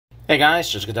Hey guys,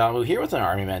 just Gadamu here with an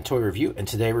Army Man toy review, and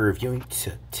today we're reviewing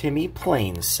Timmee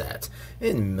plane set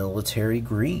in military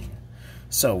green.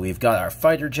 So we've got our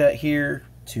fighter jet here,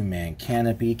 two-man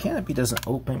canopy. Canopy doesn't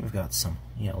open. We've got some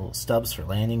little stubs for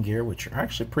landing gear, which are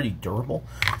actually pretty durable.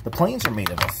 The planes are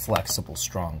made of a flexible,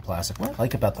 strong plastic. What I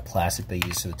like about the plastic they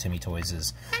use for the Timmee toys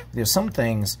is there's some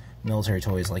things, military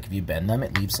toys, like if you bend them,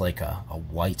 it leaves like a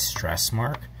white stress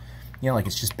mark. Like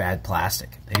it's just bad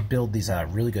plastic. They build these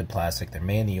really good plastic. They're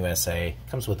made in the USA.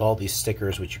 Comes with all these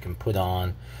stickers which you can put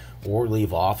on or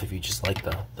leave off if you just like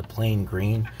the plain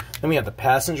green. Then we have the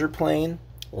passenger plane.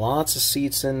 Lots of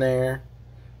seats in there.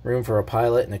 Room for a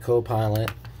pilot and a co-pilot.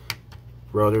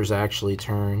 Rotors actually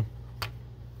turn.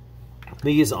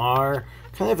 These are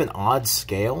kind of an odd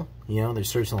scale. They're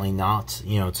certainly not,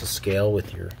 to scale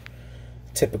with your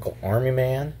typical Army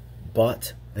Man,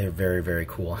 but they're very, very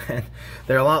cool. And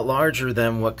they're a lot larger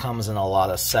than what comes in a lot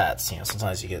of sets.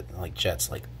 Sometimes you get like jets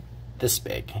like this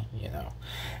big,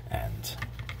 and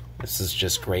this is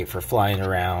just great for flying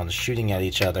around, shooting at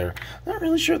each other. Not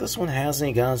really sure this one has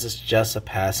any guns. It's just a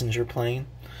passenger plane.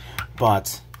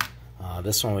 But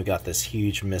this one, we got this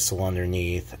huge missile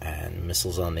underneath and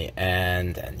missiles on the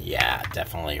end. And yeah,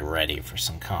 definitely ready for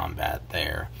some combat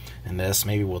there. And this,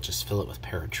 maybe we'll just fill it with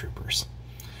paratroopers.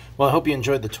 Well, I hope you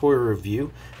enjoyed the toy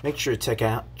review. Make sure to check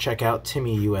out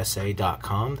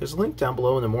TimmeeUSA.com. There's a link down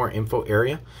below in the more info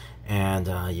area, and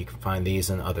you can find these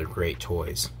and other great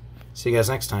toys. See you guys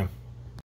next time.